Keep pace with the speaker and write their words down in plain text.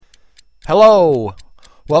Hello!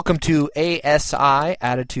 Welcome to ASI,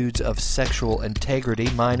 Attitudes of Sexual Integrity.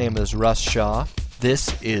 My name is Russ Shaw.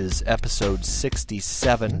 This is episode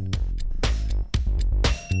 67.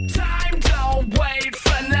 Time don't wait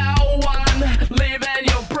for no one, leaving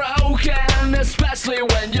you broken, especially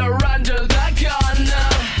when you're under the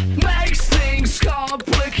gun. Makes things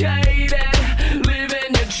complicated,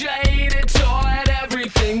 leaving you jaded toward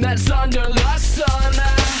everything that's under the sun.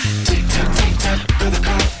 Tick-tock, for the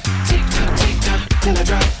clock. Tick-tock, till I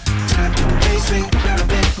drop. Time to face me, not a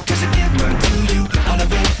bit, cause I give mine to you, all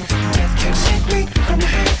of it. Death can't shake me from your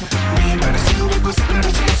head. Me minus you equals not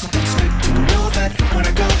a chance. It's good to know that when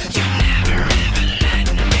I go, you never ever let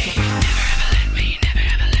me. Never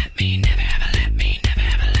ever let me, never ever let me, never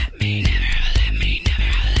ever let me, never ever let me, never ever let me, never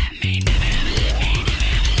ever let me, never ever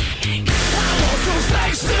let me. I want some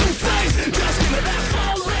face to face, just give me that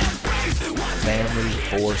full embrace. Family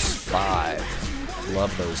Force 5.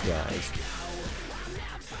 Love those guys.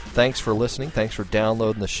 Thanks for listening. Thanks for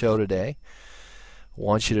downloading the show today. I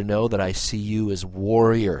want you to know that I see you as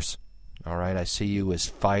warriors. All right, I see you as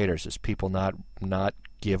fighters, as people not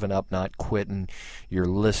giving up, not quitting. You're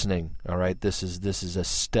listening. All right, this is a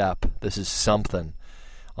step. This is something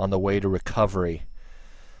on the way to recovery.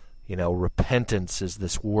 You know, repentance is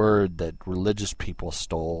this word that religious people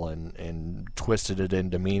stole and twisted it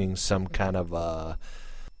into meaning some kind of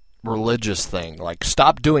religious thing, like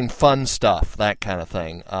stop doing fun stuff, that kind of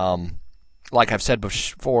thing. Like I've said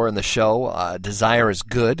before in the show, desire is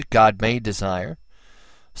good. God made desire.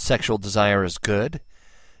 Sexual desire is good.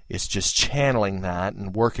 It's just channeling that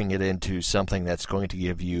and working it into something that's going to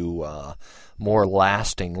give you more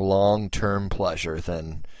lasting, long-term pleasure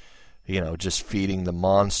than, just feeding the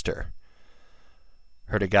monster.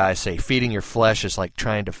 Heard a guy say, feeding your flesh is like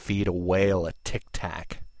trying to feed a whale a Tic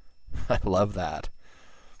Tac. I love that.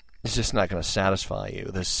 It's just not going to satisfy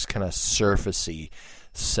you. This kind of surfacey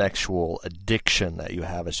sexual addiction that you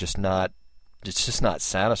have is just not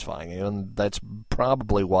satisfying you, and that's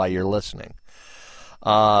probably why you're listening.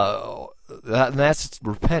 That's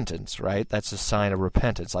repentance, right? That's a sign of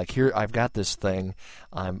repentance. Like, here, I've got this thing.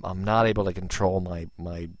 I'm not able to control my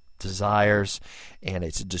desires, and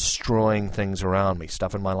it's destroying things around me.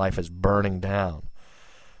 Stuff in my life is burning down.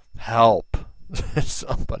 Help.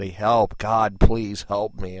 Somebody help. God, please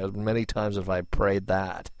help me. As many times have I prayed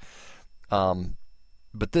that.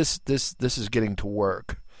 But this is getting to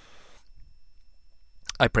work.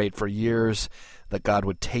 I prayed for years that God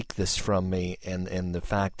would take this from me, and the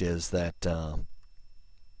fact is that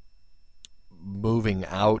moving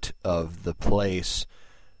out of the place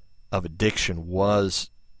of addiction was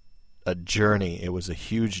a journey. It was a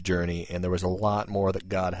huge journey, and there was a lot more that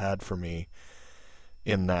God had for me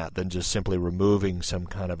in that than just simply removing some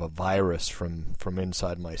kind of a virus from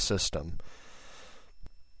inside my system.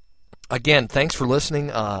 Again, thanks for listening.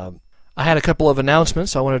 I had a couple of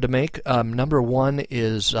announcements I wanted to make. Number one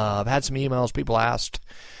is I've had some emails. People asked,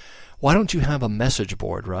 why don't you have a message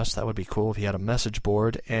board, Russ? That would be cool if you had a message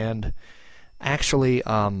board. And actually,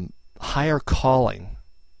 Higher Calling.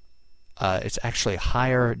 It's actually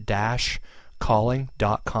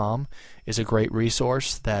higher-calling.com is a great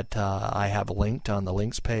resource that I have linked on the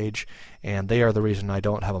links page, and they are the reason I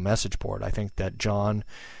don't have a message board. I think that John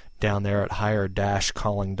down there at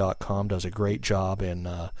higher-calling.com does a great job in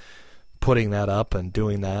putting that up and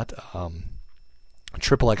doing that.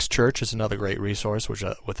 Triple X Church is another great resource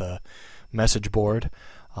with a message board.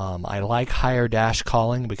 I like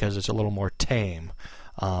higher-calling because it's a little more tame.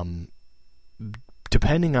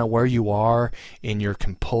 Depending on where you are in your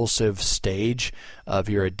compulsive stage of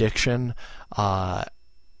your addiction, I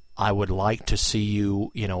would like to see you,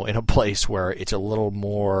 in a place where it's a little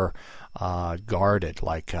more guarded.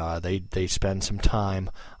 Like they spend some time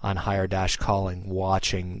on higher-calling,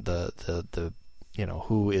 watching the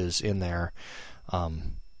who is in there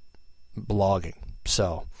blogging.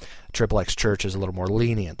 So Triple X Church is a little more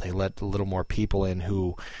lenient. They let a little more people in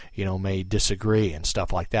who, may disagree and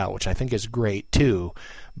stuff like that, which I think is great too,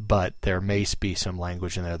 but there may be some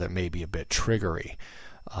language in there that may be a bit triggery.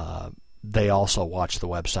 They also watch the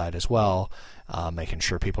website as well, making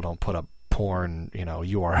sure people don't put up porn,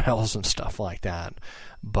 URLs and stuff like that.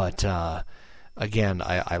 But again,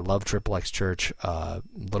 I love Triple X Church, a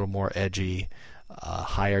little more edgy,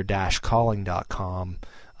 higher-calling.com,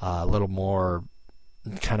 a little more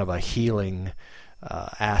kind of a healing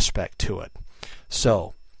aspect to it.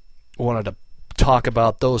 So I wanted to talk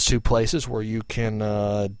about those two places where you can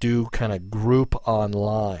do kind of group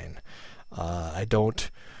online. I don't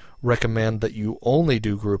recommend that you only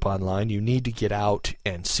do group online. You need to get out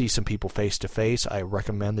and see some people face to face. I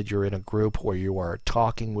recommend that you're in a group where you are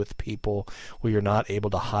talking with people, where you're not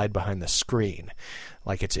able to hide behind the screen.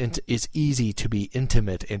 Like it's easy to be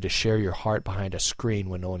intimate and to share your heart behind a screen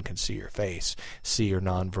when no one can see your face, see your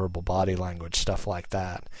nonverbal body language, stuff like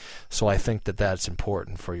that. So I think that that's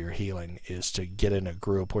important for your healing, is to get in a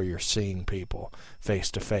group where you're seeing people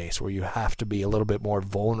face to face, where you have to be a little bit more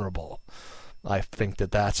vulnerable. I think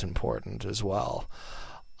that that's important as well.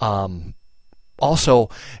 Also,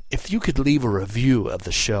 if you could leave a review of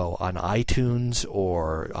the show on iTunes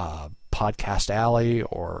or Podcast Alley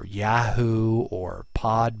or Yahoo or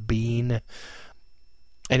Podbean,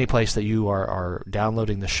 any place that you are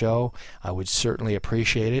downloading the show, I would certainly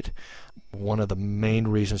appreciate it. One of the main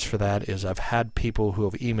reasons for that is I've had people who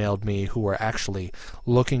have emailed me who are actually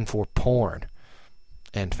looking for porn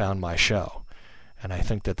and found my show. And I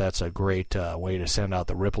think that that's a great way to send out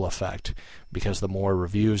the ripple effect, because the more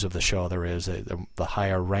reviews of the show there is, the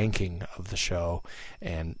higher ranking of the show,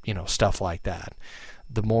 and stuff like that.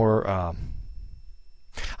 The more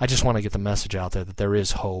I just want to get the message out there that there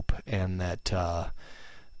is hope, and that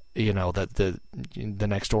that the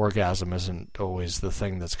next orgasm isn't always the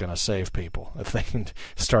thing that's going to save people. If they can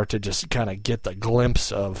start to just kind of get the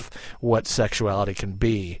glimpse of what sexuality can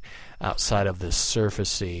be outside of this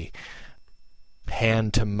surfacey,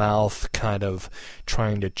 hand-to-mouth kind of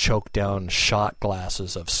trying to choke down shot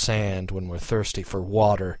glasses of sand when we're thirsty for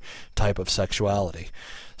water type of sexuality.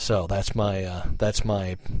 So that's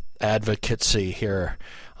my advocacy here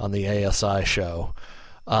on the ASI show.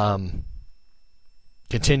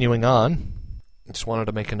 Continuing on, I just wanted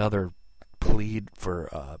to make another plea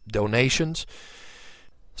for donations.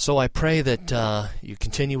 So I pray that you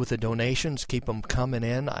continue with the donations, keep them coming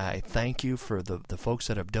in. I thank you for the folks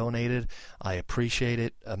that have donated. I appreciate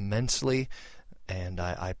it immensely, and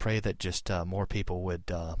I pray that just more people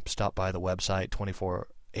would stop by the website,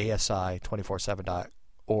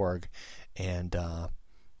 ASI247.org, and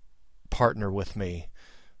partner with me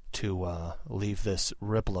to leave this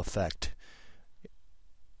ripple effect.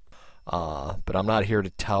 But I'm not here to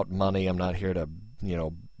tout money. I'm not here to,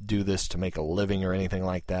 do this to make a living or anything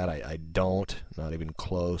like that. I don't, not even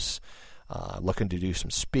close. Looking to do some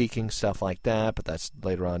speaking, stuff like that, but that's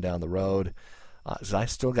later on down the road. 'Cause I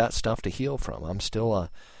still got stuff to heal from. I'm still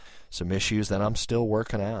some issues that I'm still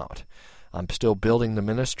working out. I'm still building the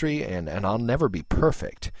ministry, and I'll never be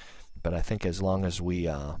perfect. But I think as long as we,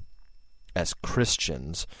 as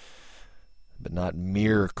Christians, but not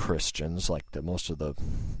mere Christians, like most of the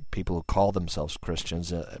people who call themselves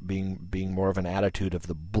Christians, being more of an attitude of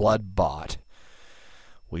the blood-bought,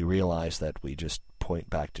 we realize that we just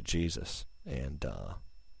point back to Jesus and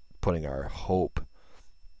putting our hope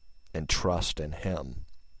and trust in Him.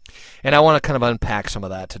 And I want to kind of unpack some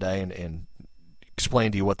of that today and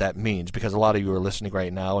explain to you what that means, because a lot of you are listening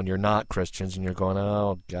right now and you're not Christians, and you're going,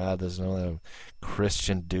 oh, God, there's no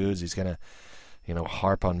Christian dudes. He's going to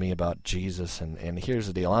harp on me about Jesus. And here's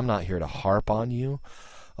the deal. I'm not here to harp on you,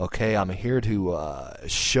 okay? I'm here to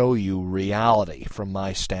show you reality from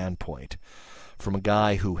my standpoint, from a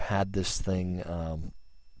guy who had this thing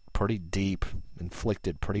pretty deep,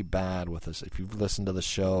 inflicted pretty bad with us. If you've listened to the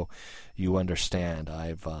show, you understand.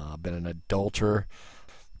 I've been an adulterer,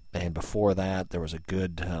 and before that, there was a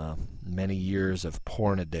good many years of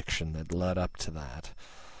porn addiction that led up to that.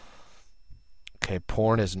 Okay,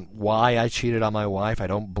 porn isn't why I cheated on my wife. I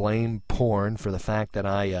don't blame porn for the fact that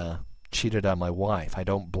I cheated on my wife. I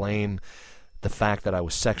don't blame the fact that I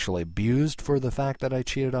was sexually abused for the fact that I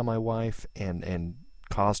cheated on my wife and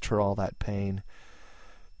caused her all that pain.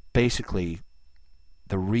 Basically,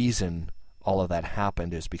 the reason all of that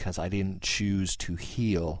happened is because I didn't choose to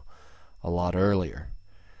heal a lot earlier.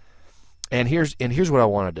 And here's what I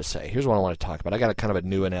wanted to say. Here's what I want to talk about. I got a kind of a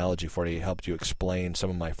new analogy for you to help you explain some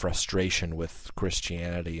of my frustration with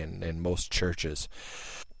Christianity and most churches.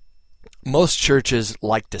 Most churches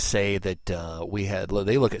like to say that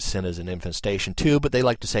they look at sin as an infestation too, but they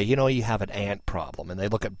like to say, you have an ant problem, and they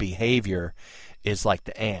look at behavior is like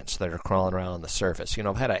the ants that are crawling around on the surface.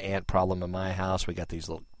 I've had an ant problem in my house. We got these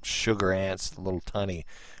little sugar ants, little tiny,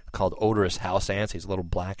 called odorous house ants, these little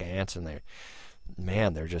black ants, and they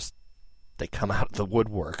come out of the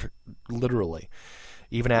woodwork, literally.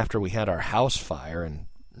 Even after we had our house fire and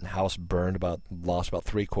the house burned, lost about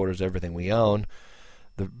 3/4 of everything we own,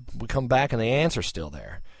 we come back and the ants are still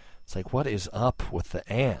there. It's like, what is up with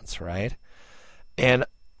the ants, right? And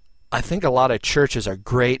I think a lot of churches are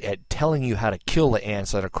great at telling you how to kill the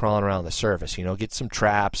ants that are crawling around the surface. Get some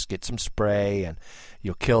traps, get some spray, and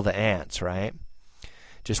you'll kill the ants, right?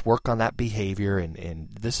 Just work on that behavior, and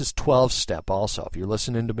this is 12-step also. If you're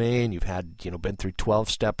listening to me and you've had, been through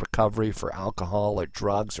 12-step recovery for alcohol or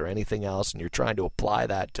drugs or anything else, and you're trying to apply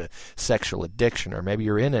that to sexual addiction, or maybe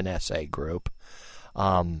you're in an SA group,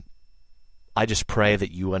 I just pray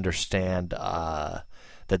that you understand that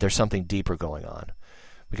there's something deeper going on.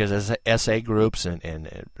 Because as SA groups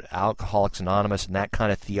and Alcoholics Anonymous and that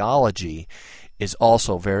kind of theology is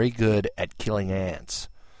also very good at killing ants.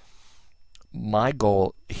 My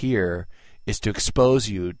goal here is to expose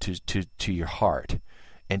you to your heart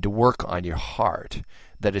and to work on your heart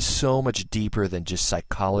that is so much deeper than just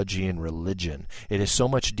psychology and religion. It is so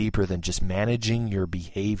much deeper than just managing your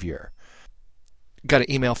behavior. Got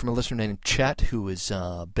an email from a listener named Chet who is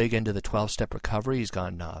big into the 12-step recovery. He's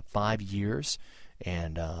gone 5 years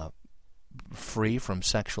and free from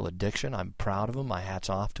sexual addiction. I'm proud of him. My hat's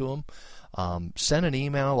off to him. Sent an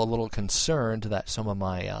email a little concerned that some of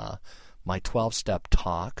my 12-step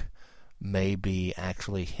talk may be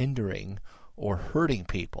actually hindering or hurting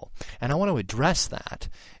people. And I want to address that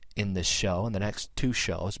in this show, in the next 2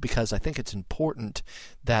 shows, because I think it's important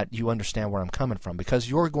that you understand where I'm coming from, because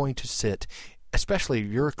you're going to sit, especially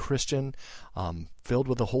if you're a Christian, filled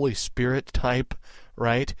with the Holy Spirit type,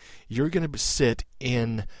 right? You're going to sit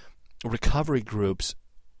in recovery groups,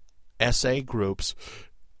 SA groups,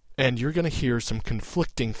 and you're going to hear some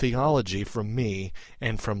conflicting theology from me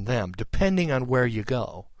and from them, depending on where you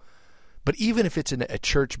go. But even if it's in a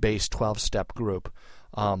church-based 12-step group,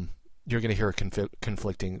 you're going to hear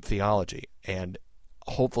conflicting theology. And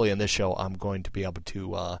hopefully in this show I'm going to be able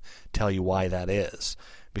to tell you why that is,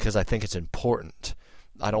 because I think it's important.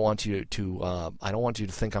 I don't want you to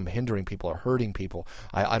think I'm hindering people or hurting people.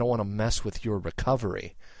 I don't want to mess with your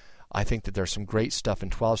recovery. I think that there's some great stuff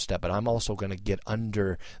in 12-step, but I'm also going to get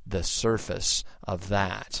under the surface of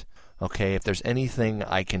that. Okay, if there's anything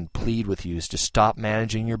I can plead with you is to stop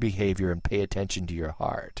managing your behavior and pay attention to your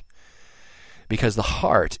heart. Because the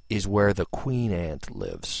heart is where the queen ant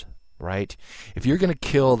lives, right? If you're going to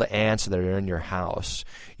kill the ants that are in your house,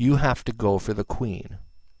 you have to go for the queen.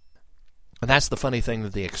 And that's the funny thing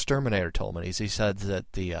that the exterminator told me. He said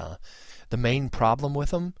that the main problem with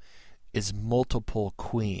them is multiple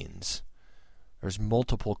queens. There's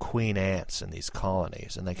multiple queen ants in these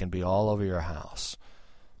colonies, and they can be all over your house.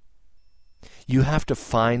 You have to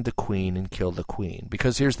find the queen and kill the queen.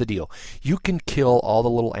 Because here's the deal. You can kill all the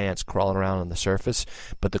little ants crawling around on the surface,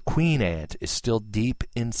 but the queen ant is still deep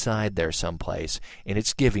inside there someplace, and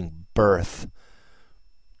it's giving birth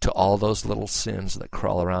to all those little sins that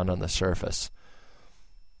crawl around on the surface.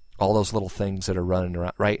 All those little things that are running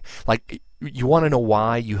around, right? Like, you want to know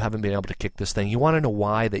why you haven't been able to kick this thing? You want to know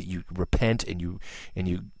why that you repent and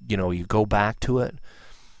you go back to it?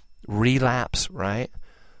 Relapse, right?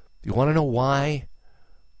 You want to know why?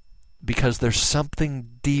 Because there's something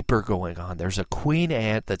deeper going on. There's a queen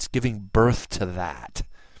ant that's giving birth to that.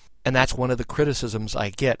 And that's one of the criticisms I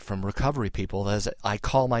get from recovery people, is I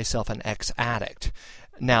call myself an ex-addict.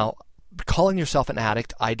 Now, calling yourself an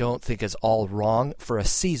addict I don't think is all wrong for a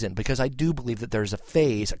season, because I do believe that there's a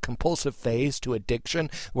phase, a compulsive phase to addiction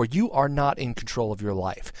where you are not in control of your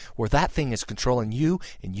life, where that thing is controlling you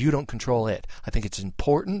and you don't control it. I think it's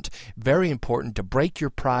important, very important, to break your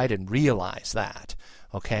pride and realize that,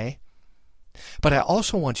 okay? But I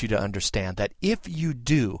also want you to understand that if you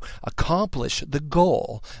do accomplish the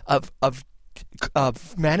goal of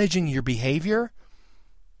managing your behavior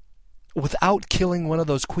without killing one of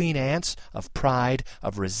those queen ants of pride,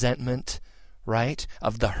 of resentment, right?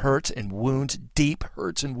 Of the hurts and wounds, deep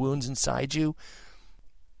hurts and wounds inside you,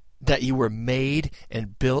 that you were made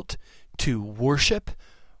and built to worship,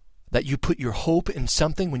 that you put your hope in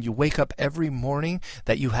something when you wake up every morning,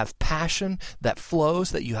 that you have passion that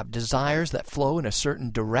flows, that you have desires that flow in a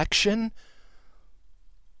certain direction.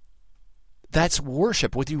 That's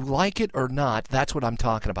worship. Whether you like it or not, that's what I'm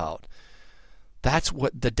talking about. That's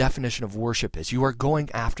what the definition of worship is. You are going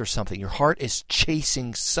after something. Your heart is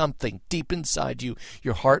chasing something deep inside you.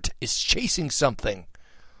 Your heart is chasing something.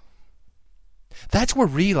 That's where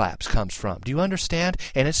relapse comes from. Do you understand?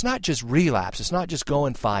 And it's not just relapse. It's not just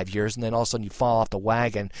going 5 years and then all of a sudden you fall off the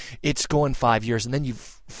wagon. It's going 5 years and then you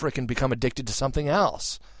frickin' become addicted to something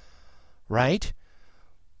else. Right?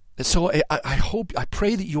 So I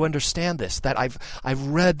pray that you understand this, that I've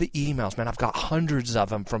read the emails, man. I've got hundreds of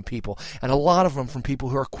them from people, and a lot of them from people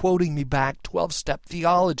who are quoting me back 12-step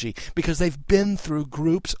theology because they've been through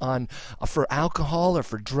groups on for alcohol or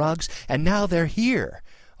for drugs, and now they're here,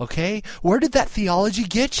 okay? Where did that theology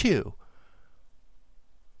get you?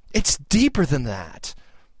 It's deeper than that.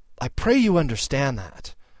 I pray you understand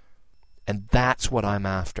that. And that's what I'm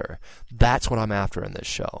after. That's what I'm after in this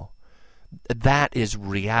show. That is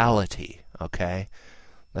reality, okay?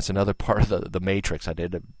 That's another part of the Matrix. I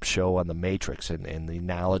did a show on the Matrix and the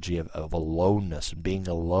analogy of aloneness and being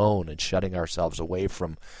alone and shutting ourselves away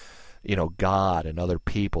from, God and other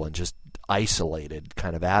people and just isolated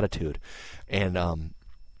kind of attitude. And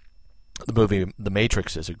the movie The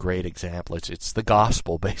Matrix is a great example. It's the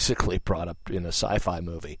gospel basically brought up in a sci-fi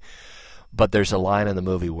movie. But there's a line in the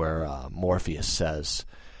movie where Morpheus says,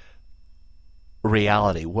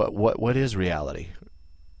 reality, what is reality?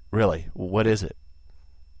 Really, what is it?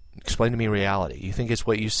 Explain to me reality. You think it's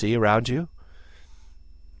what you see around you?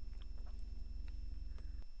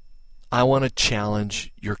 I want to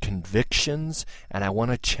challenge your convictions, and I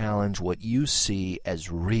want to challenge what you see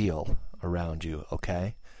as real around you,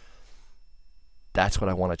 okay? That's what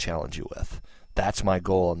I want to challenge you with. That's my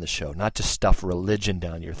goal on the show, not to stuff religion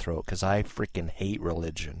down your throat, because I freaking hate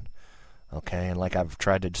religion, okay? And like I've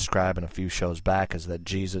tried to describe in a few shows back, is that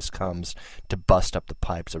Jesus comes to bust up the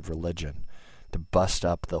pipes of religion, to bust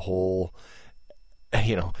up the whole,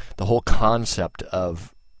 the whole concept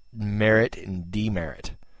of merit and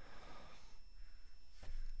demerit.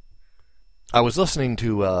 I was listening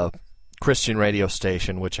to a Christian radio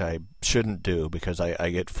station, which I shouldn't do because I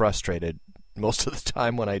get frustrated most of the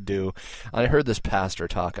time when I do. I heard this pastor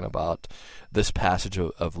talking about this passage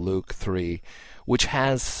of Luke 3, which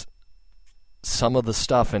has some of the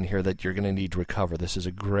stuff in here that you're going to need to recover. This is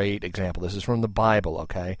a great example. This is from the Bible,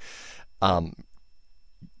 okay?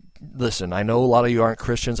 Listen, I know a lot of you aren't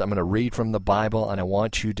Christians. I'm going to read from the Bible, and I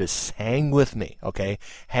want you to hang with me, okay?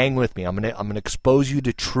 Hang with me. I'm going to expose you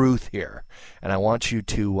to truth here, and I want you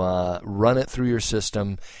to run it through your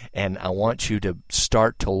system, and I want you to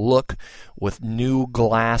start to look with new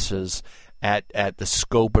glasses at the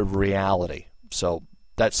scope of reality. So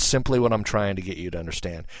that's simply what I'm trying to get you to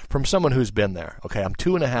understand from someone who's been there, okay? I'm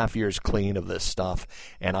 2.5 years clean of this stuff,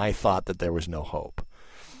 and I thought that there was no hope.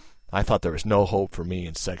 I thought there was no hope for me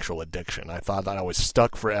in sexual addiction. I thought that I was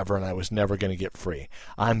stuck forever and I was never going to get free.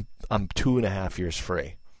 I'm 2.5 years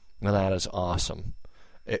free. Now that is awesome.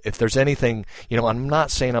 If there's anything, I'm not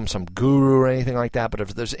saying I'm some guru or anything like that, but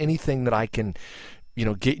if there's anything that I can,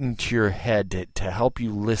 get into your head to help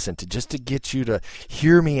you listen, to get you to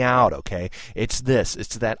hear me out, okay? It's this.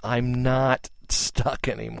 It's that I'm not stuck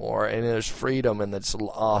anymore, and there's freedom, and it's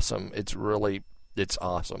awesome. It's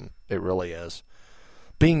awesome. It really is.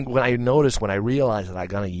 When I realized that I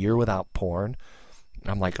got a year without porn,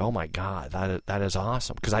 I'm like, oh my God, that is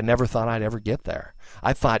awesome. Because I never thought I'd ever get there.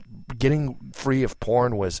 I thought getting free of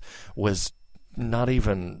porn was not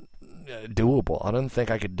even doable. I didn't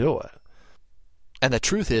think I could do it. And the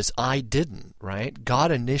truth is, I didn't, right?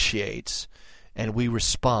 God initiates and we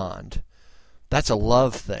respond. That's a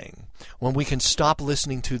love thing. When we can stop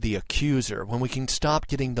listening to the accuser, when we can stop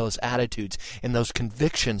getting those attitudes and those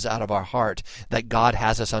convictions out of our heart that God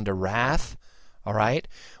has us under wrath, all right?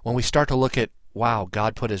 When we start to look at, wow,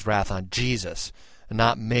 God put his wrath on Jesus,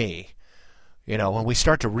 not me. When we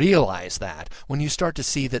start to realize that, when you start to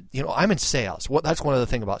see that, I'm in sales. That's one of the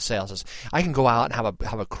things about sales is I can go out and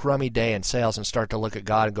have a crummy day in sales and start to look at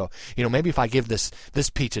God and go, maybe if I give this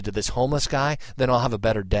pizza to this homeless guy, then I'll have a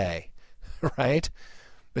better day. Right?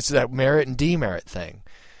 It's that merit and demerit thing.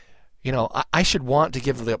 I should want to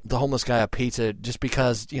give the homeless guy a pizza just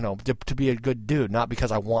because, to be a good dude, not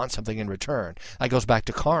because I want something in return. That goes back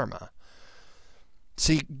to karma.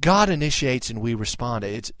 See, God initiates and we respond.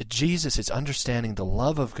 It's Jesus. It's understanding the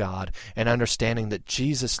love of God and understanding that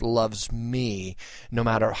Jesus loves me no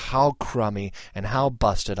matter how crummy and how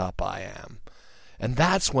busted up I am. And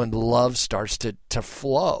that's when love starts to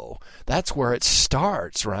flow. That's where it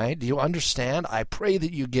starts, right? Do you understand? I pray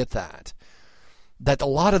that you get that. That a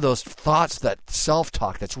lot of those thoughts, that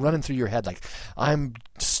self-talk that's running through your head, like, I'm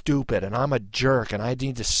stupid and I'm a jerk and I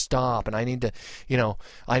need to stop and I need to,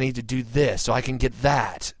 I need to do this so I can get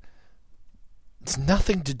that. It's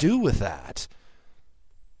nothing to do with that.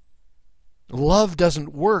 Love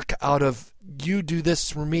doesn't work out of you do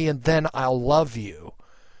this for me and then I'll love you.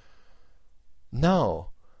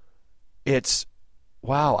 No, it's,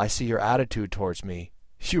 wow, I see your attitude towards me.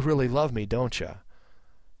 You really love me, don't you?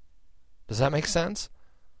 Does that make sense?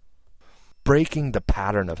 Breaking the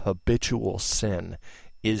pattern of habitual sin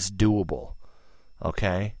is doable,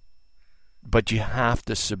 okay? But you have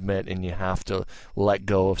to submit and you have to let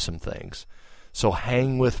go of some things. So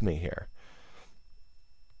hang with me here.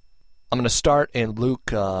 I'm going to start in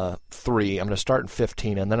Luke 3. I'm going to start in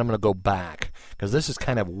 15, and then I'm going to go back, because this is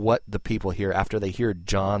kind of what the people hear after they hear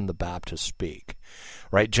John the Baptist speak.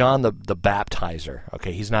 right? John the baptizer,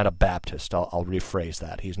 okay, he's not a Baptist. I'll rephrase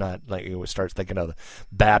that. He's not like you start thinking of the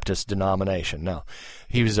Baptist denomination. No,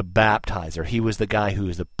 he was a baptizer. He was the guy who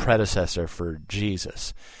was the predecessor for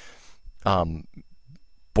Jesus.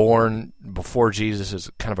 Born before Jesus is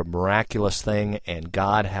kind of a miraculous thing, and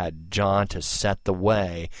God had John to set the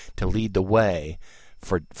way, to lead the way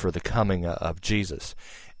for the coming of Jesus.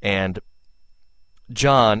 And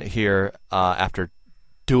John here, after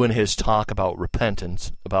doing his talk about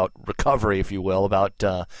repentance, about recovery, if you will, about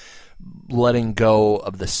letting go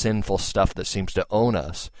of the sinful stuff that seems to own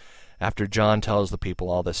us, after John tells the people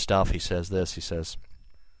all this stuff, he says this, he says,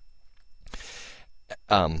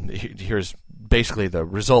 here's basically the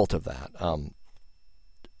result of that.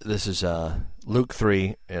 This is Luke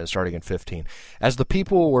 3, starting in 15. As the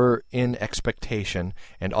people were in expectation,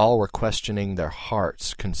 and all were questioning their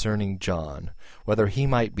hearts concerning John, whether he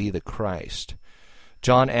might be the Christ,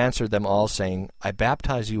 John answered them all, saying, I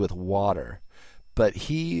baptize you with water, but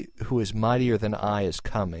he who is mightier than I is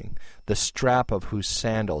coming, the strap of whose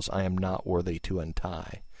sandals I am not worthy to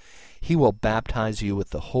untie. He will baptize you with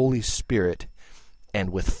the Holy Spirit and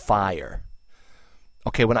with fire.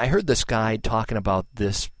 Okay, when I heard this guy talking about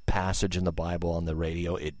this passage in the Bible on the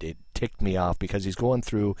radio, it ticked me off, because he's going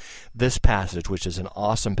through this passage, which is an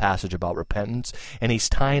awesome passage about repentance, and he's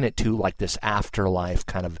tying it to like this afterlife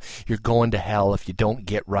kind of, you're going to hell if you don't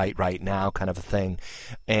get right now kind of a thing.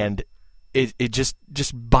 And it just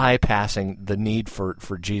bypassing the need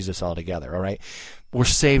for Jesus altogether, all right? We're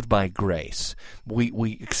saved by grace.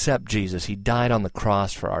 We accept Jesus. He died on the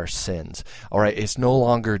cross for our sins, all right? It's no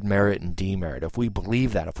longer merit and demerit. If we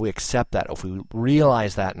believe that, if we accept that, if we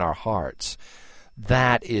realize that in our hearts,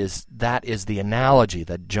 that is the analogy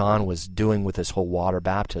that John was doing with this whole water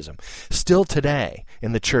baptism. Still today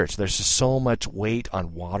in the church, there's just so much weight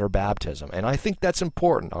on water baptism, and I think that's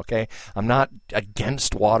important. Okay, I'm not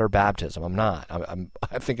against water baptism. I'm not.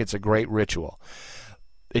 I think it's a great ritual.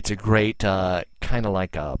 It's a great kind of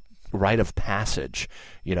like a rite of passage,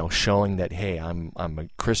 showing that, hey, I'm a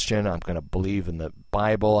Christian, I'm going to believe in the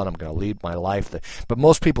Bible, and I'm going to lead my life. But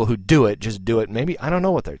most people who do it just do it. Maybe, I don't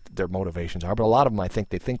know what their motivations are, but a lot of them, I think,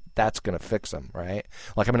 they think that's going to fix them, right?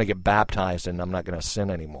 Like, I'm going to get baptized and I'm not going to sin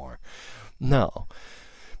anymore. No.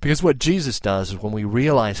 Because what Jesus does is, when we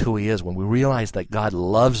realize who he is, when we realize that God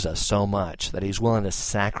loves us so much that he's willing to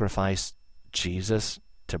sacrifice Jesus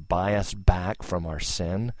to buy us back from our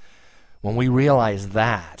sin, when we realize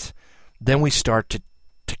that, then we start to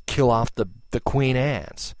kill off the queen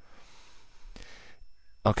ants.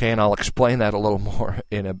 Okay, and I'll explain that a little more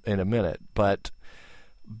in a minute. But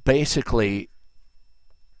basically,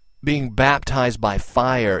 being baptized by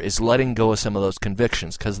fire is letting go of some of those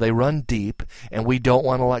convictions, because they run deep, and we don't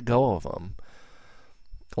want to let go of them.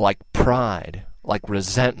 Like pride, like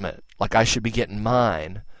resentment, like I should be getting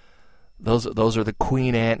mine. Those are the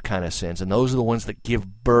queen ant kind of sins, and those are the ones that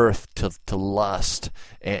give birth to lust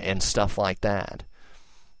and stuff like that.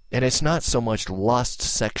 And it's not so much lust,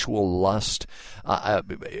 sexual lust,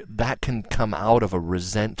 that can come out of a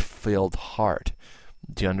resent-filled heart.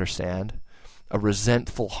 Do you understand? A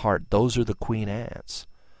resentful heart, those are the queen ants.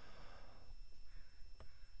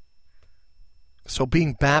 So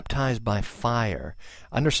being baptized by fire,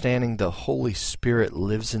 understanding the Holy Spirit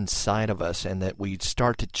lives inside of us, and that we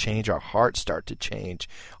start to change, our hearts start to change,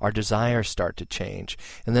 our desires start to change.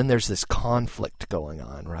 And then there's this conflict going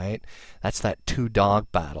on, right? That's that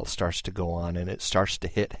two-dog battle starts to go on, and it starts to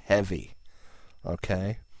hit heavy,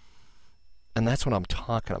 okay? And that's what I'm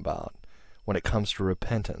talking about when it comes to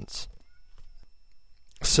repentance.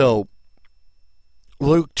 So,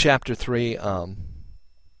 Luke chapter 3,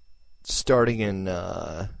 starting in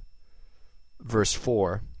verse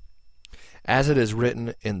 4, as it is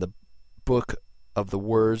written in the book of the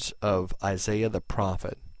words of Isaiah the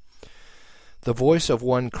prophet, the voice of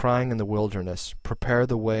one crying in the wilderness, prepare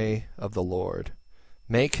the way of the Lord,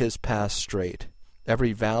 make his path straight.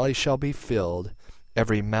 Every valley shall be filled,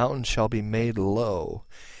 every mountain shall be made low,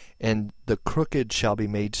 and the crooked shall be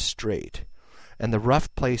made straight, and the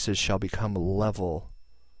rough places shall become level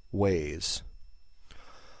ways.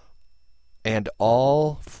 And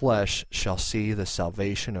all flesh shall see the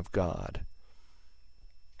salvation of God.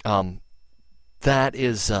 That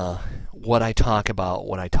is what I talk about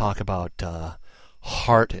when I talk about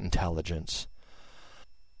heart intelligence.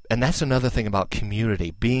 And that's another thing about community,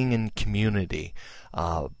 being in community,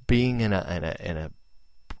 being in a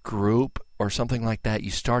group or something like that. You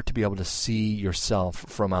start to be able to see yourself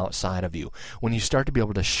from outside of you. When you start to be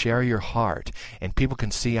able to share your heart, and people can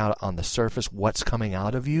see out on the surface what's coming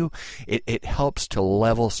out of you, it helps to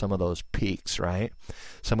level some of those peaks, right?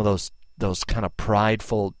 Some of those those kind of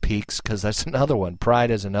prideful peaks, because that's another one. Pride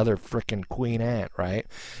is another frickin' queen ant, right?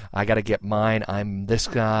 I got to get mine. I'm this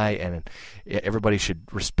guy, and everybody should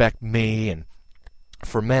respect me. And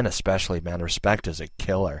for men especially, man, respect is a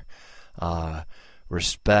killer.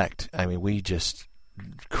 Respect. I mean, we just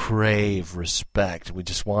crave respect. We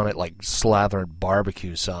just want it like slathered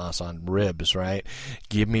barbecue sauce on ribs, right?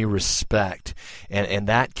 Give me respect. And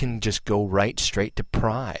that can just go right straight to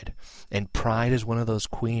pride. And pride is one of those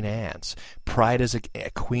queen ants. Pride is a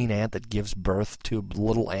queen ant that gives birth to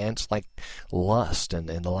little ants like lust. And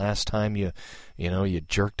the last time you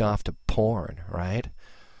jerked off to porn, right?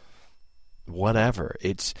 Whatever.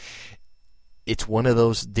 It's one of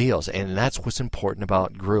those deals, and that's what's important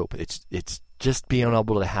about group. It's just being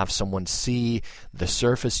able to have someone see the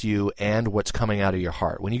surface you and what's coming out of your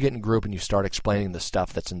heart. When you get in a group and you start explaining the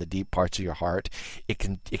stuff that's in the deep parts of your heart, it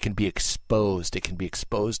can be exposed. It can be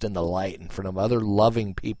exposed in the light in front of other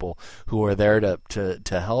loving people who are there to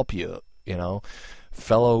help you,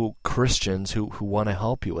 fellow Christians who want to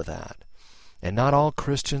help you with that. And not all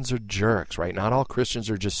Christians are jerks, right? Not all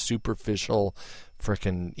Christians are just superficial,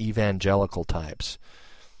 frickin' evangelical types.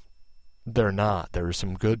 They're not. There are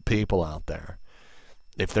some good people out there.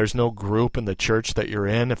 If there's no group in the church that you're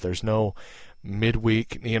in, if there's no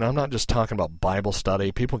midweek, I'm not just talking about Bible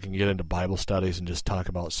study. People can get into Bible studies and just talk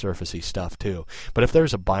about surfacey stuff too. But if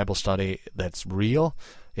there's a Bible study that's real,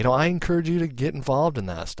 I encourage you to get involved in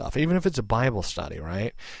that stuff, even if it's a Bible study,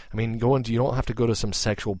 right? I mean, you don't have to go to some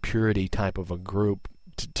sexual purity type of a group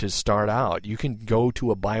to start out. You can go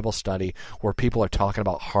to a Bible study where people are talking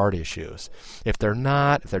about heart issues. If they're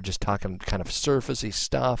just talking kind of surfacey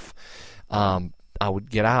stuff, I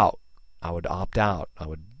would get out. I would opt out. I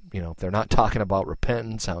would, if they're not talking about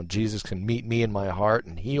repentance, how Jesus can meet me in my heart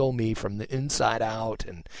and heal me from the inside out,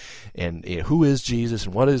 and who is Jesus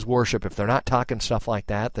and what is worship, if they're not talking stuff like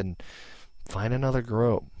that, then find another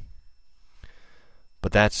group.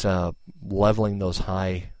 But that's leveling those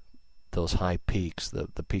high peaks,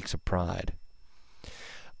 the peaks of pride.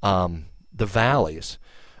 The valleys,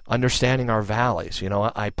 understanding our valleys.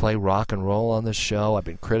 I play rock and roll on this show. I've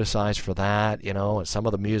been criticized for that, and some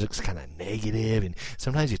of the music's kind of negative, and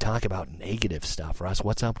sometimes you talk about negative stuff, Russ.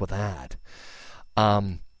 What's up with that?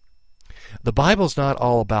 The Bible's not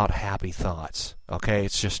all about happy thoughts, okay?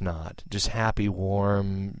 It's just not. Just happy,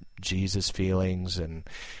 warm Jesus feelings, and,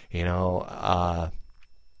 a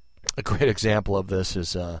great example of this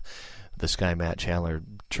is this guy Matt Chandler,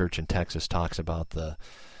 church in Texas, talks about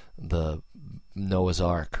the Noah's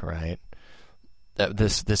Ark, right?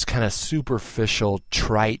 This kind of superficial,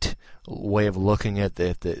 trite way of looking at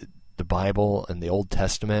the Bible and the Old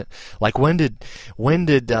Testament. Like when did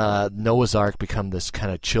Noah's Ark become this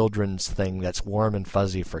kind of children's thing that's warm and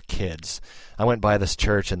fuzzy for kids? I went by this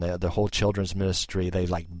church and the whole children's ministry, they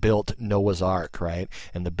built Noah's Ark, right?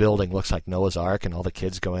 And the building looks like Noah's Ark, and all the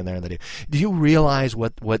kids go in there and they do. Do you realize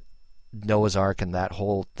what Noah's Ark and that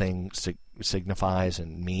whole thing signifies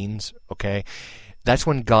and means? Okay, that's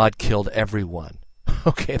when God killed everyone.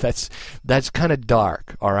 Okay, that's kind of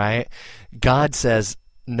dark. All right, God says,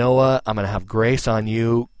 Noah, I'm going to have grace on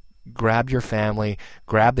you. Grab your family,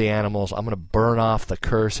 grab the animals. I'm going to burn off the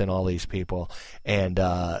curse in all these people, and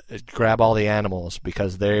grab all the animals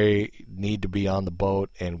because they need to be on the boat,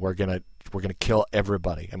 and we're gonna kill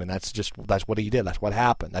everybody. I mean, that's what he did. That's what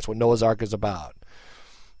happened. That's what Noah's Ark is about.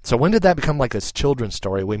 So when did that become like this children's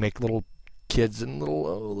story? We make little kids and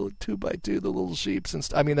little 2x2, the little sheeps and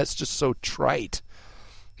stuff. I mean, that's just so trite.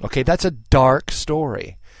 Okay, that's a dark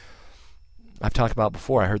story. I've talked about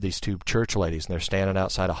before, I heard these two church ladies, and they're standing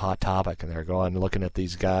outside a Hot Topic, and they're going looking at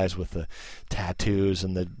these guys with the tattoos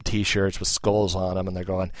and the T-shirts with skulls on them, and they're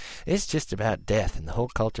going, it's just about death, and the whole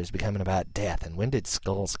culture is becoming about death, and when did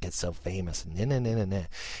skulls get so famous?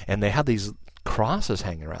 And they had these crosses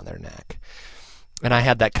hanging around their neck. And I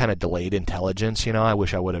had that kind of delayed intelligence, I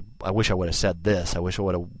wish I would have said this. I wish I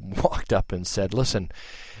would have walked up and said, listen,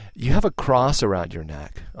 you have a cross around your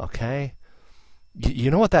neck, okay?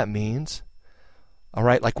 You know what that means? All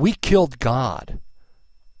right, like we killed God,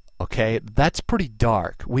 okay? That's pretty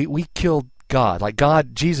dark. We killed God. Like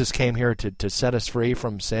God, Jesus came here to set us free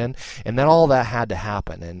from sin, and then all that had to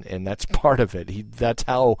happen, and that's part of it. That's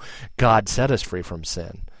how God set us free from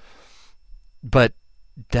sin. But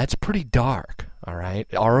that's pretty dark, all right?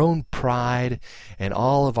 Our own pride and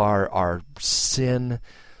all of our sin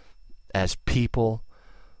as people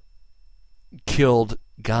killed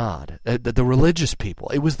God. The religious people.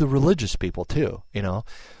 It was the religious people too, And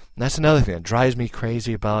that's another thing that drives me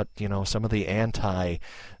crazy about, some of the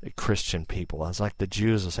anti-Christian people. It's like the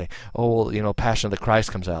Jews will say, oh, well, Passion of the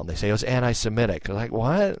Christ comes out, and they say it was anti-Semitic. Like,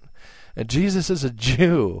 what? And Jesus is a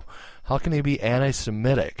Jew. How can he be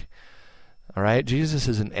anti-Semitic? All right? Jesus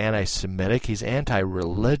isn't anti-Semitic. He's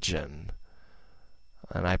anti-religion.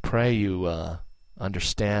 And I pray you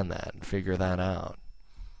understand that and figure that out.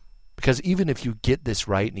 Because even if you get this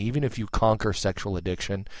right, and even if you conquer sexual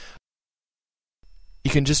addiction, you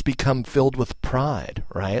can just become filled with pride,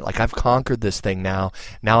 right? Like, I've conquered this thing now.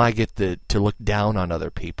 Now I get to look down on other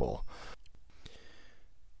people.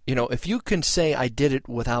 You know, if you can say I did it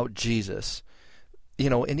without Jesus, you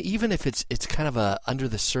know, and even if it's kind of a under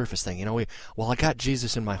the surface thing, you know, I got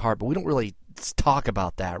Jesus in my heart, but we don't really talk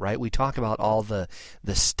about that, right? We talk about all the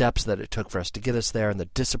steps that it took for us to get us there and the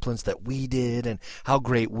disciplines that we did and how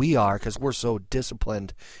great we are because we're so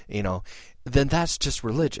disciplined, you know, then that's just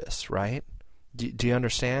religious, right? Do you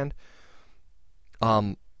understand?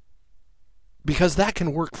 Because that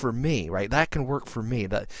can work for me, right? That can work for me.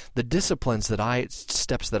 The disciplines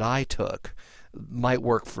steps that I took might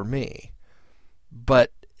work for me.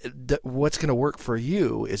 But what's going to work for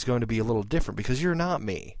you is going to be a little different because you're not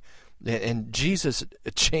me. And Jesus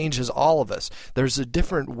changes all of us. There's a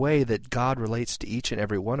different way that God relates to each and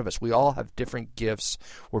every one of us. We all have different gifts.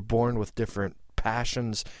 We're born with different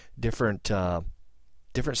passions, different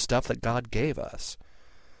stuff that God gave us.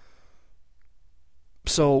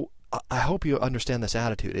 So I hope you understand this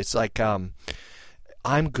attitude. It's like, I'm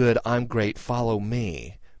good, I'm great, follow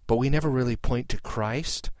me. But we never really point to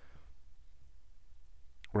Christ,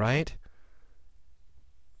 right?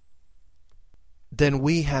 Then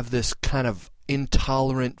we have this kind of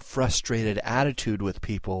intolerant, frustrated attitude with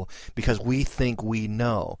people because we think we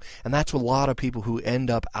know. And that's what a lot of people who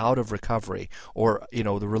end up out of recovery, or, you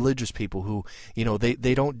know, the religious people who, you know,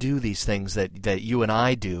 they don't do these things that you and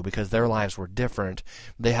I do because their lives were different.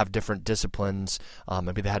 They have different disciplines.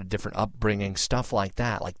 Maybe they had a different upbringing, stuff like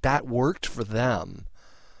that. Like, that worked for them.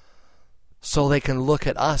 So they can look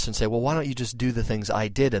at us and say, well, why don't you just do the things I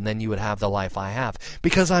did and then you would have the life I have?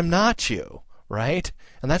 Because I'm not you. Right?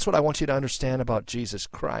 And that's what I want you to understand about Jesus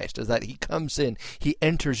Christ, is that he comes in, he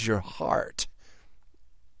enters your heart,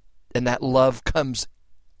 and that love comes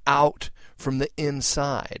out from the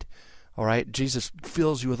inside. All right? Jesus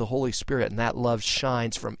fills you with the Holy Spirit, and that love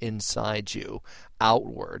shines from inside you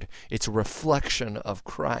outward. It's a reflection of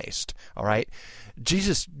Christ. All right?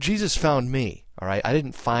 Jesus found me. All right? I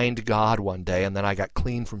didn't find God one day and then I got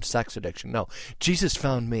clean from sex addiction. No. Jesus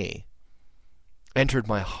found me, entered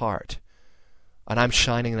my heart. And I'm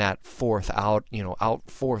shining that forth out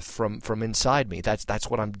from inside me. That's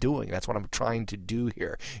what I'm doing. That's what I'm trying to do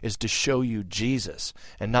here, is to show you Jesus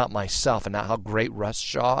and not myself and not how great Russ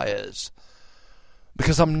Shaw is.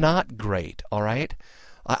 Because I'm not great, all right?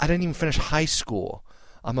 I didn't even finish high school.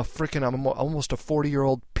 I'm almost a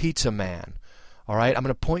 40-year-old pizza man, all right? I'm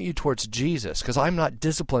going to point you towards Jesus because I'm not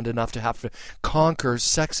disciplined enough to have to conquer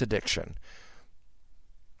sex addiction.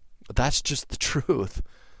 That's just the truth.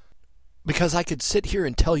 Because I could sit here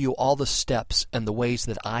and tell you all the steps and the ways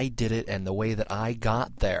that I did it and the way that I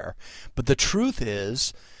got there. But the truth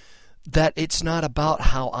is that it's not about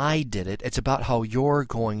how I did it. It's about how you're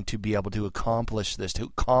going to be able to accomplish this,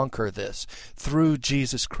 to conquer this through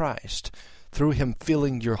Jesus Christ, through him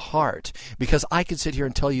filling your heart. Because I could sit here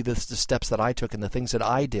and tell you the steps that I took and the things that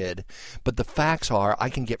I did, but the facts are I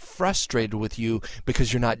can get frustrated with you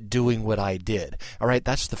because you're not doing what I did. All right,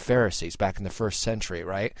 that's the Pharisees back in the first century,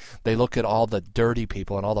 right? They look at all the dirty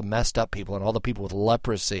people and all the messed up people and all the people with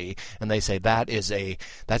leprosy, and they say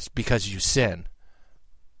that's because you sin,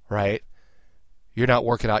 right? You're not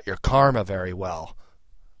working out your karma very well,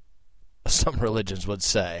 some religions would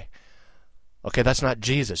say. Okay, that's not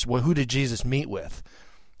Jesus. Well, who did Jesus meet with?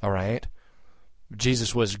 All right?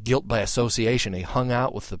 Jesus was guilt by association. He hung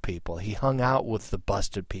out with the people. He hung out with the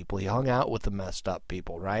busted people. He hung out with the messed up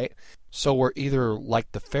people, right? So we're either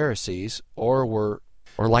like the Pharisees or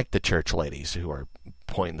like the church ladies who are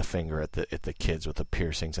pointing the finger at the kids with the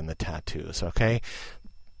piercings and the tattoos, okay?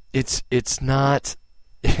 It's not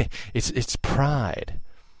it's pride.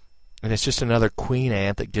 And it's just another queen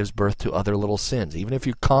ant that gives birth to other little sins. Even if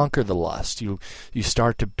you conquer the lust, you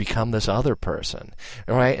start to become this other person.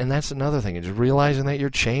 All right? And that's another thing, is realizing that you're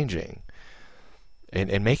changing.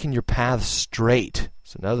 And making your path straight.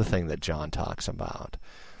 It's another thing that John talks about.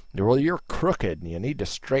 Well, you're crooked, and you need to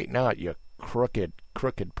straighten out, you crooked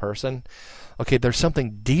person. Okay, there's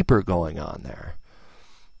something deeper going on there.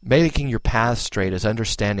 Making your path straight is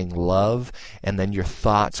understanding love, and then your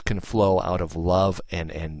thoughts can flow out of love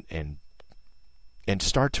and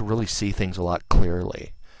start to really see things a lot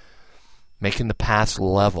clearly. Making the paths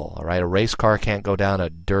level, all right? A race car can't go down a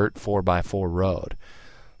dirt 4x4 road.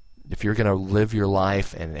 If you're going to live your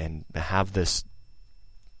life and have this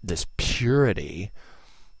purity,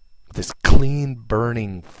 this clean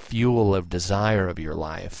burning fuel of desire of your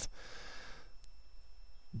life,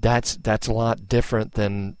 that's a lot different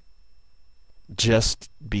than just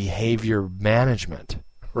behavior management,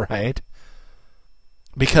 right?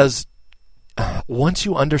 Because once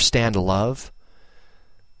you understand love,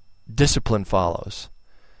 discipline follows.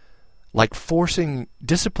 Like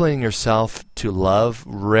disciplining yourself to love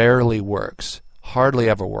rarely works, hardly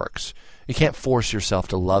ever works. You can't force yourself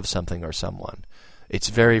to love something or someone. It's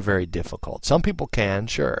very, very difficult. Some people can,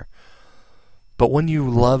 sure. But when you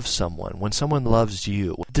love someone, when someone loves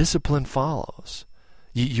you, discipline follows.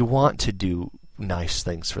 You want to do nice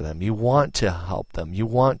things for them. You want to help them. You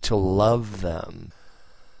want to love them.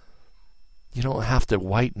 You don't have to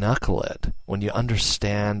white-knuckle it when you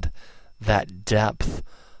understand that depth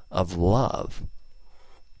of love.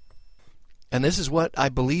 And this is what I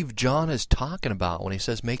believe John is talking about when he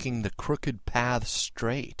says making the crooked paths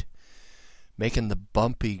straight. Making the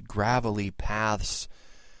bumpy, gravelly paths,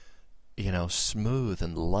 smooth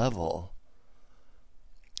and level.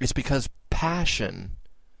 It's because passion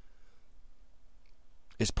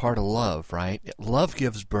is part of love, right? Love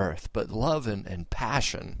gives birth, but love and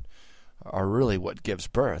passion are really what gives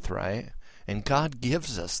birth, right? And God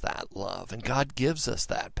gives us that love, and God gives us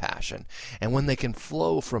that passion. And when they can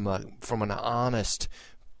flow from an honest,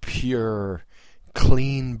 pure,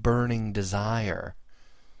 clean, burning desire,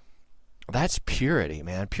 that's purity,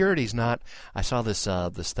 man. Purity's not. I saw this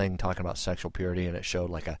thing talking about sexual purity, and it showed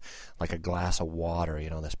like a glass of water,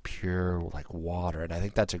 this pure like water, and I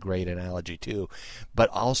think that's a great analogy too. But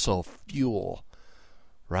also fuel,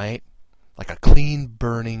 right? Like a clean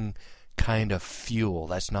burning kind of fuel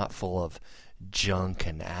that's not full of junk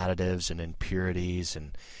and additives and impurities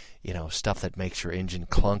and stuff that makes your engine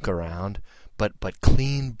clunk around, but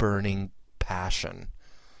clean burning passion.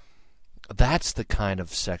 That's the kind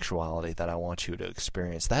of sexuality that I want you to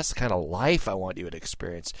experience. That's the kind of life I want you to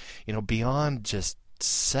experience. Beyond just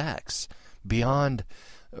sex, beyond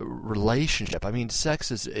relationship. I mean,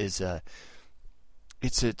 sex is a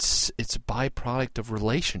byproduct of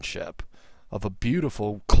relationship, of a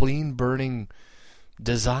beautiful, clean burning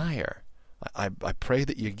desire. I pray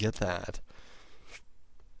that you get that,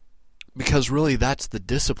 because really that's the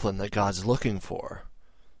discipline that God's looking for,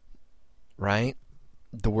 right?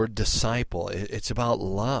 The word disciple, it's about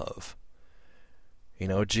love.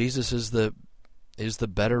 Jesus is the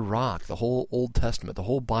better rock. The whole Old Testament, the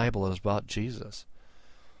whole Bible is about Jesus.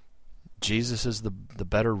 Jesus is the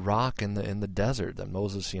better rock in the desert. That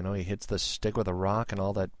Moses, he hits the stick with a rock and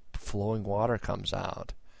all that flowing water comes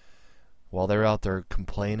out. While they're out there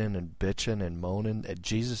complaining and bitching and moaning,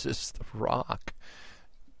 Jesus is the rock.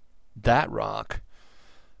 That rock,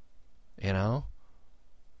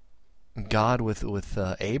 God with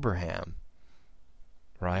Abraham,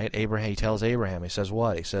 right? Abraham, he tells Abraham, he says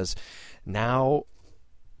what? He says, "Now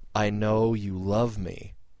I know you love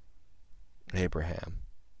me, Abraham."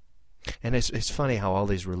 And it's funny how all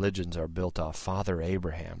these religions are built off Father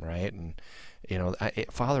Abraham, right? And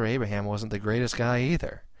Father Abraham wasn't the greatest guy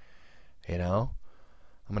either. I'm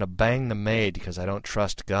going to bang the maid because I don't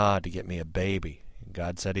trust God to get me a baby.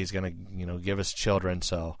 God said He's going to give us children,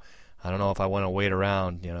 so I don't know if I want to wait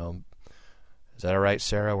around. Is that all right,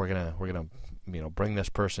 Sarah? We're gonna bring this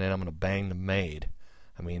person in. I'm gonna bang the maid.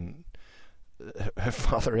 I mean,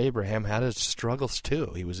 Father Abraham had his struggles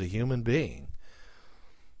too. He was a human being.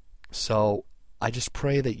 So I just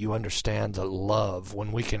pray that you understand the love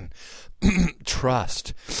when we can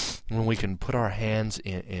trust, when we can put our hands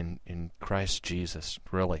in Christ Jesus.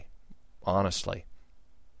 Really, honestly,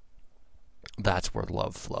 that's where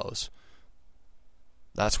love flows.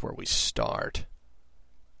 That's where we start.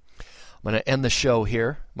 I'm going to end the show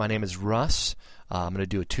here. My name is Russ. I'm going to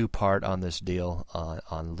do a two-part on this deal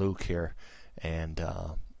on Luke here and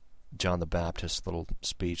John the Baptist's little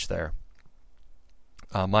speech there.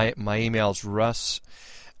 My email is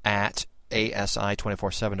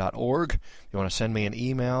russ@asi247.org. If you want to send me an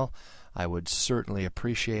email, I would certainly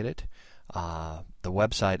appreciate it. The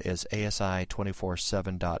website is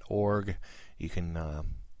asi247.org. You can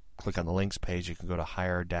click on the links page. You can go to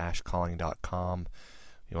higher-calling.com.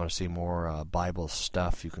 You want to see more Bible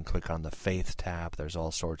stuff, you can click on the Faith tab. There's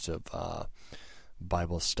all sorts of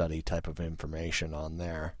Bible study type of information on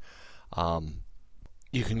there.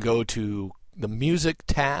 You can go to the Music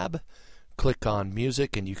tab, click on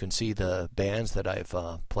Music, and you can see the bands that I've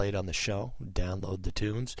played on the show. Download the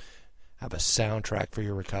tunes. Have a soundtrack for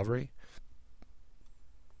your recovery.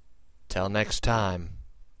 Till next time,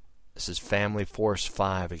 this is Family Force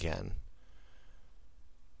 5 again,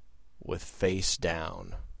 with Face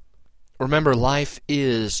Down. Remember, life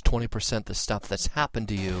is 20% the stuff that's happened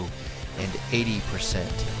to you and 80%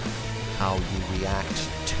 how you react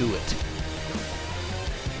to it.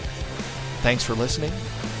 Thanks for listening.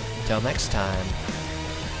 Until next time,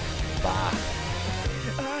 bye.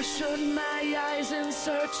 I shut my eyes in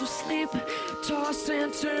search of sleep, tossed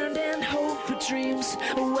and turned in hope for dreams,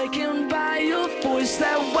 awakened by your voice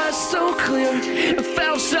that was so clear, it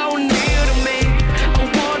felt so near to me.